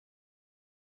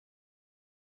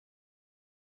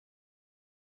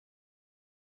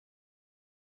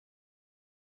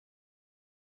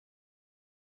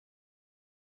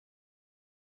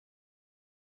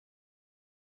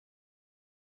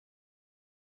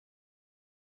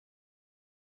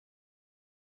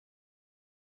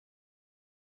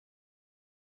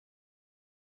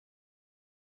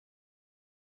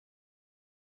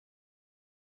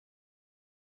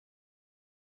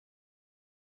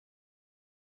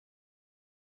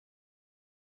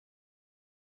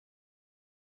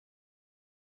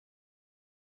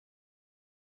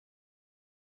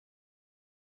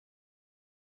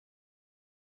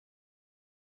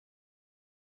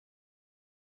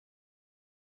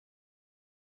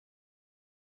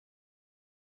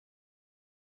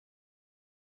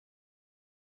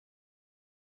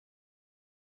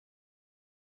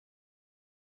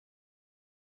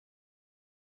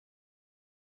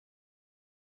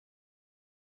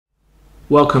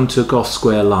Welcome to Goth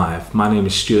Square Live. My name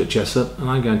is Stuart Jessop and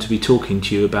I'm going to be talking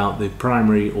to you about the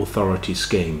Primary Authority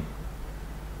Scheme.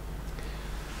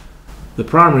 The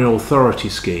Primary Authority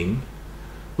Scheme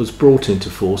was brought into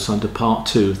force under Part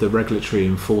 2 of the Regulatory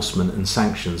Enforcement and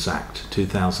Sanctions Act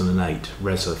 2008,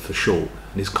 RESA for short,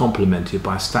 and is complemented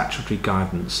by statutory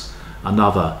guidance and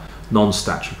other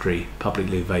non-statutory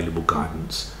publicly available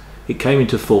guidance. It came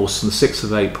into force on the 6th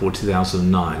of April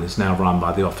 2009 and is now run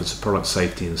by the Office of Product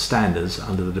Safety and Standards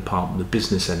under the Department of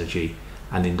Business, Energy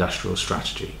and Industrial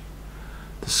Strategy.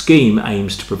 The scheme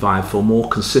aims to provide for more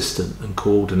consistent and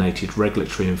coordinated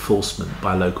regulatory enforcement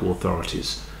by local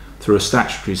authorities through a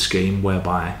statutory scheme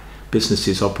whereby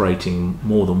businesses operating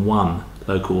more than one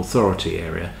local authority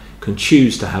area can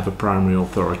choose to have a primary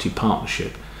authority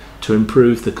partnership to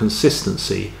improve the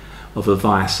consistency of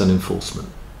advice and enforcement.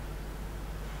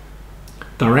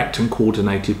 Direct and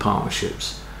coordinated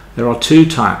partnerships. There are two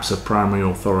types of primary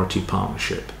authority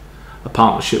partnership. A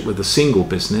partnership with a single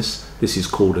business, this is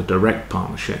called a direct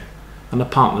partnership, and a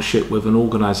partnership with an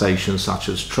organisation such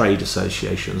as trade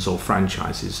associations or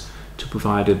franchises to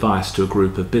provide advice to a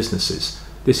group of businesses.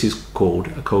 This is called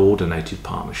a coordinated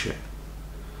partnership.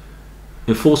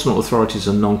 Enforcement authorities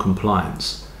and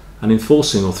non-compliance. An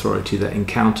enforcing authority that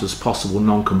encounters possible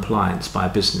non-compliance by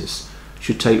a business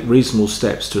should take reasonable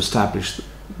steps to establish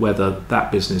whether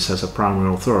that business has a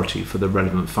primary authority for the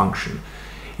relevant function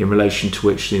in relation to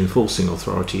which the enforcing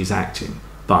authority is acting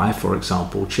by, for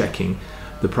example, checking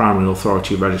the primary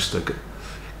authority register.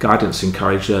 Guidance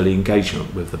encouraged early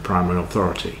engagement with the primary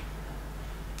authority.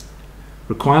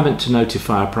 Requirement to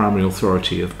notify a primary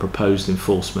authority of proposed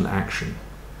enforcement action.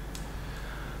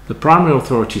 The Primary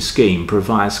Authority Scheme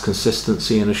provides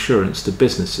consistency and assurance to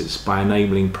businesses by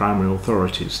enabling primary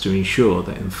authorities to ensure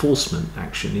that enforcement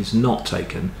action is not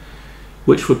taken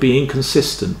which would be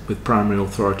inconsistent with primary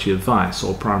authority advice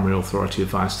or primary authority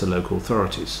advice to local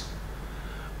authorities.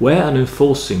 Where an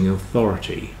enforcing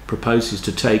authority proposes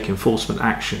to take enforcement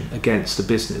action against a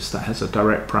business that has a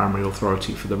direct primary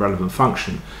authority for the relevant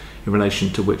function in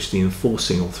relation to which the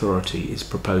enforcing authority is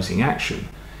proposing action,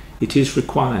 it is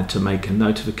required to make a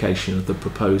notification of the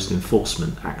proposed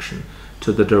enforcement action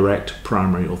to the direct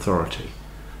primary authority.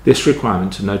 This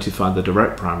requirement to notify the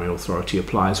direct primary authority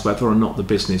applies whether or not the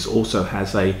business also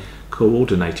has a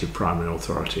coordinated primary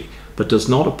authority, but does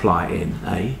not apply in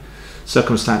A.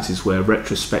 circumstances where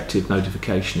retrospective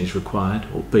notification is required,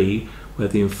 or B. where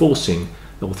the enforcing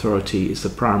authority is the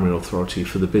primary authority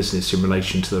for the business in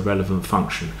relation to the relevant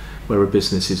function, where a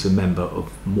business is a member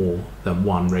of more than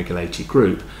one regulated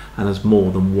group and has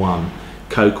more than one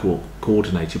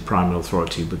coordinated primary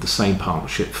authority with the same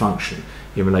partnership function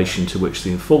in relation to which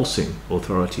the enforcing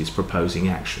authority is proposing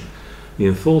action. The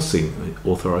enforcing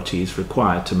authority is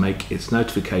required to make its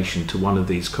notification to one of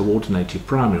these coordinated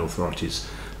primary authorities.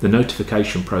 The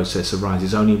notification process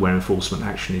arises only where enforcement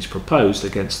action is proposed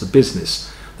against the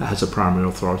business that has a primary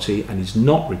authority and is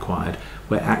not required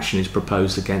where action is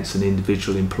proposed against an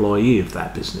individual employee of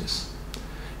that business.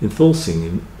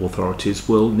 Enforcing authorities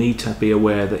will need to be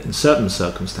aware that in certain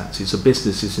circumstances a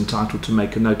business is entitled to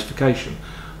make a notification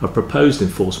of proposed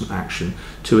enforcement action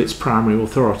to its primary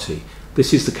authority.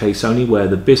 This is the case only where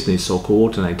the business or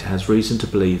coordinator has reason to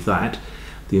believe that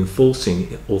the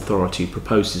enforcing authority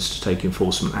proposes to take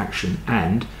enforcement action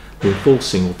and the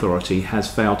enforcing authority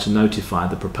has failed to notify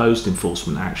the proposed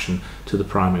enforcement action to the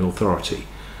primary authority.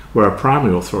 Where a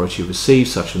primary authority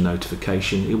receives such a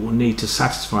notification, it will need to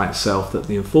satisfy itself that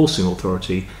the enforcing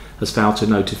authority has failed to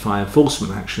notify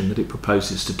enforcement action that it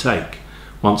proposes to take.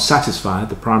 Once satisfied,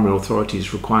 the primary authority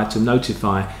is required to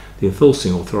notify the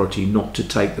enforcing authority not to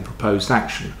take the proposed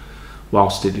action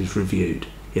whilst it is reviewed.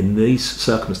 In these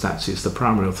circumstances, the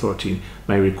primary authority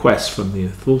may request from the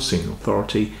enforcing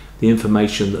authority the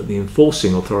information that the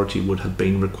enforcing authority would have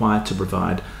been required to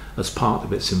provide as part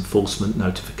of its enforcement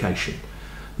notification.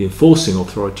 The enforcing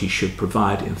authority should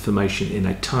provide information in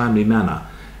a timely manner.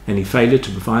 Any failure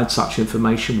to provide such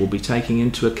information will be taken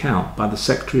into account by the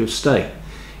Secretary of State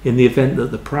in the event that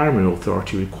the primary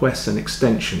authority requests an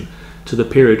extension to the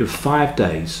period of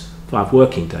 5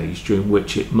 working days during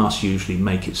which it must usually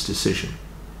make its decision.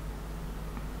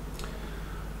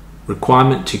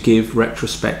 Requirement to give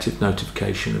retrospective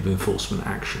notification of enforcement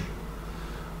action.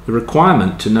 The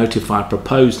requirement to notify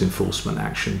proposed enforcement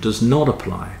action does not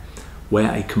apply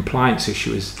where a compliance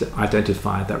issue is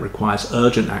identified that requires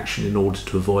urgent action in order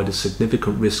to avoid a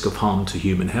significant risk of harm to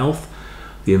human health,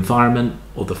 the environment,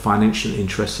 or the financial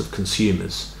interests of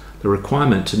consumers. The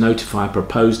requirement to notify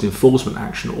proposed enforcement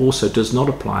action also does not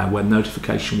apply where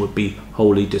notification would be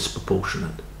wholly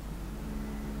disproportionate.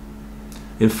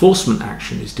 Enforcement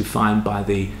action is defined by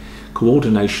the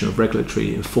Coordination of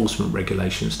Regulatory Enforcement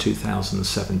Regulations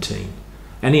 2017.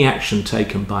 Any action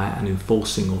taken by an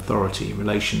enforcing authority in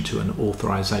relation to an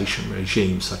authorization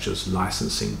regime such as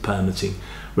licensing, permitting,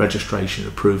 registration,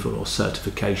 approval or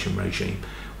certification regime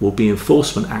will be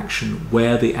enforcement action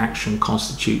where the action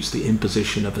constitutes the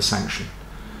imposition of a sanction.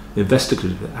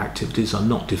 Investigative activities are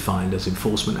not defined as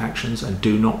enforcement actions and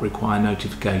do not require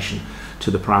notification to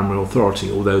the primary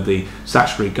authority, although the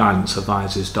statutory guidance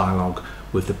advises dialogue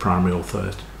with the primary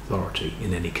authority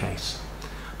in any case.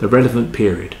 The relevant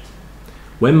period.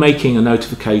 When making a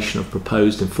notification of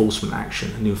proposed enforcement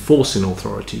action, an enforcing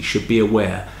authority should be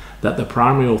aware that the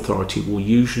primary authority will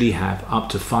usually have up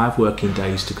to 5 working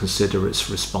days to consider its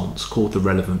response, called the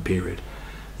relevant period.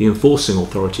 The enforcing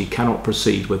authority cannot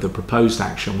proceed with a proposed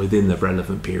action within the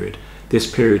relevant period.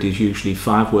 This period is usually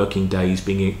 5 working days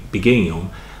beginning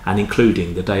on and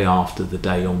including the day after the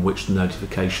day on which the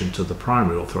notification to the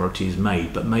primary authority is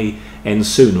made, but may end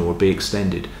sooner or be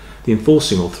extended. The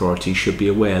enforcing authority should be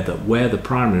aware that where the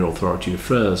primary authority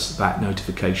refers that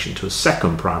notification to a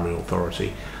second primary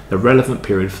authority, the relevant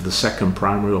period for the second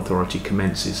primary authority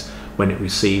commences when it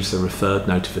receives the referred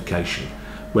notification.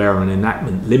 Where an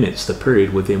enactment limits the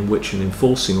period within which an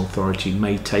enforcing authority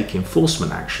may take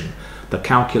enforcement action, the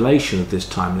calculation of this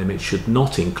time limit should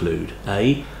not include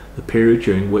a. the period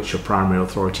during which a primary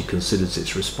authority considers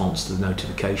its response to the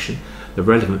notification, the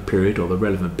relevant period or the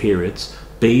relevant periods,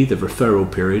 b. the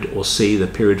referral period, or c. the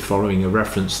period following a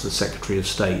reference to the Secretary of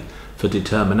State for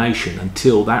determination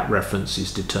until that reference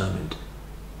is determined.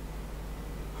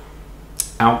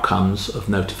 Outcomes of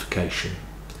notification.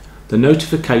 The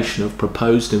notification of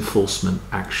proposed enforcement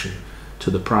action to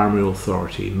the primary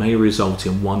authority may result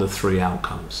in one of 3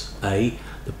 outcomes. A.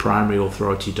 The primary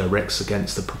authority directs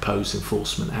against the proposed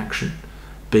enforcement action.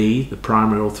 B. The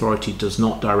primary authority does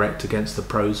not direct against the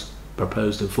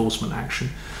proposed enforcement action.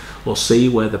 Or C.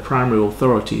 Where the primary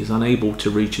authority is unable to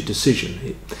reach a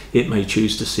decision, it may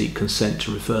choose to seek consent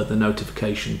to refer the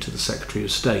notification to the Secretary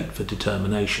of State for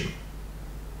determination.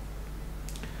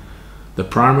 The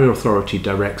primary authority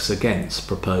directs against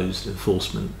proposed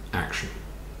enforcement action.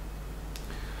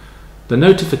 The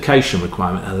notification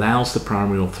requirement allows the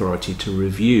primary authority to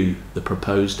review the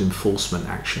proposed enforcement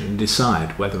action and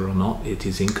decide whether or not it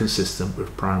is inconsistent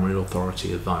with primary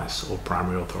authority advice or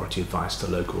primary authority advice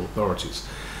to local authorities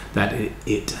that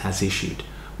it has issued.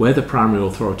 Where the primary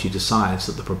authority decides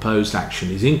that the proposed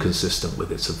action is inconsistent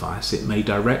with its advice, it may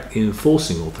direct the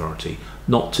enforcing authority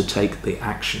not to take the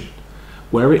action.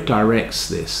 Where it directs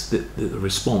this, the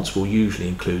response will usually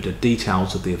include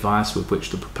details of the advice with which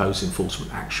the proposed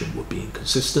enforcement action would be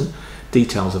inconsistent,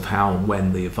 details of how and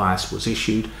when the advice was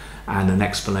issued, and an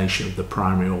explanation of the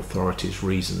primary authority's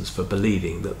reasons for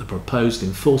believing that the proposed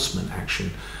enforcement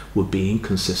action would be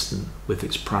inconsistent with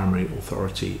its primary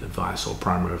authority advice or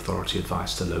primary authority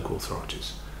advice to local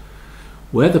authorities.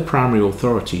 Where the primary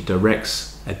authority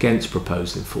directs against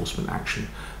proposed enforcement action,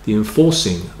 the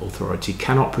enforcing authority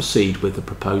cannot proceed with the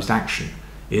proposed action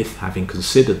if, having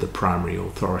considered the primary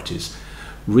authority's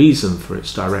reason for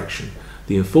its direction,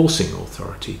 the enforcing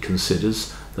authority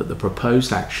considers that the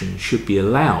proposed action should be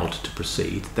allowed to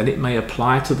proceed, then it may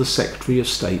apply to the Secretary of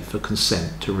State for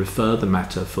consent to refer the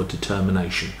matter for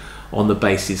determination on the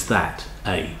basis that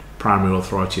a. primary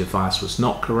authority advice was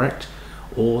not correct,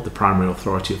 or the primary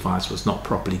authority advice was not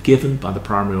properly given by the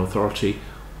primary authority,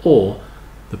 or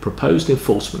the proposed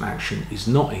enforcement action is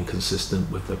not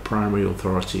inconsistent with the primary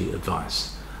authority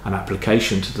advice. An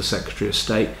application to the Secretary of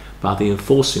State by the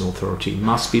enforcing authority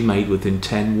must be made within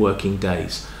 10 working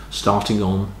days, starting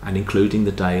on and including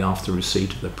the day after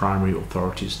receipt of the primary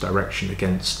authority's direction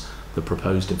against the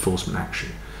proposed enforcement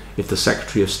action. If the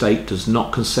Secretary of State does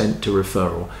not consent to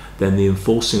referral, then the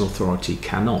enforcing authority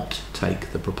cannot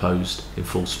take the proposed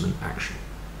enforcement action.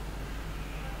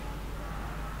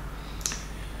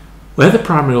 Where the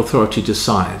primary authority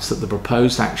decides that the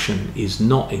proposed action is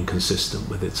not inconsistent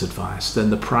with its advice, then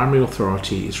the primary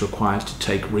authority is required to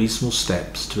take reasonable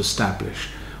steps to establish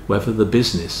whether the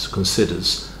business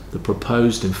considers the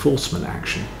proposed enforcement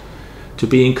action to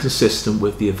be inconsistent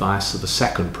with the advice of a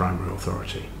second primary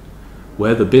authority.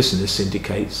 Where the business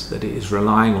indicates that it is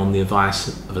relying on the advice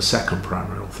of a second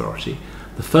primary authority,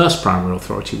 the first primary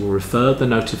authority will refer the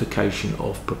notification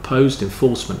of proposed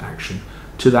enforcement action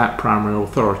to that primary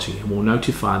authority and will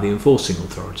notify the enforcing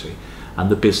authority and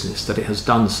the business that it has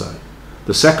done so.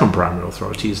 The second primary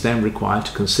authority is then required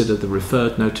to consider the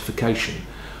referred notification.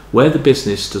 Where the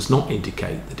business does not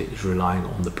indicate that it is relying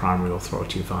on the primary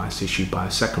authority advice issued by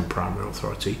a second primary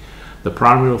authority, the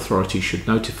primary authority should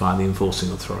notify the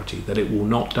enforcing authority that it will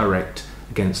not direct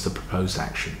against the proposed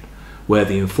action. Where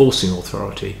the enforcing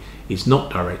authority is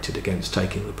not directed against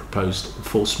taking the proposed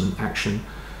enforcement action,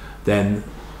 then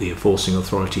the enforcing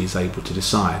authority is able to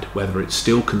decide whether it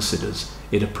still considers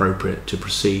it appropriate to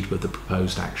proceed with the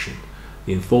proposed action.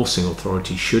 The enforcing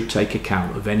authority should take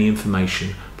account of any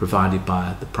information provided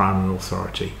by the primary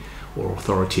authority or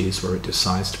authorities where it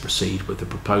decides to proceed with the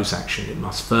proposed action. It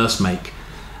must first make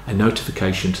a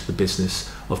notification to the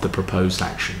business of the proposed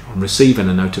action. On receiving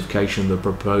a notification of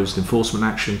the proposed enforcement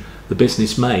action, the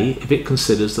business may, if it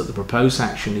considers that the proposed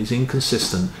action is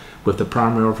inconsistent with the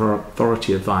primary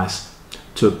authority advice,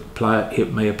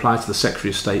 it may apply to the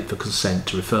Secretary of State for consent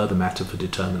to refer the matter for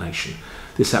determination.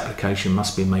 This application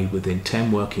must be made within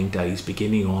 10 working days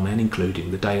beginning on and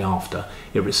including the day after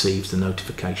it receives the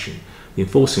notification. The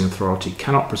enforcing authority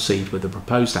cannot proceed with the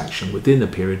proposed action within the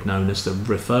period known as the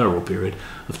referral period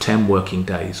of 10 working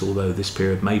days, although this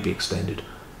period may be extended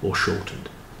or shortened.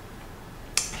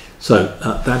 So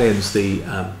that ends the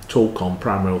talk on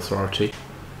primary authority.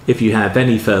 If you have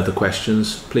any further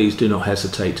questions, please do not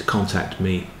hesitate to contact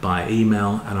me by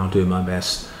email, and I'll do my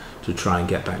best to try and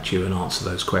get back to you and answer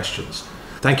those questions.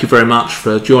 Thank you very much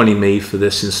for joining me for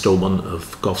this instalment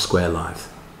of Golf Square Live.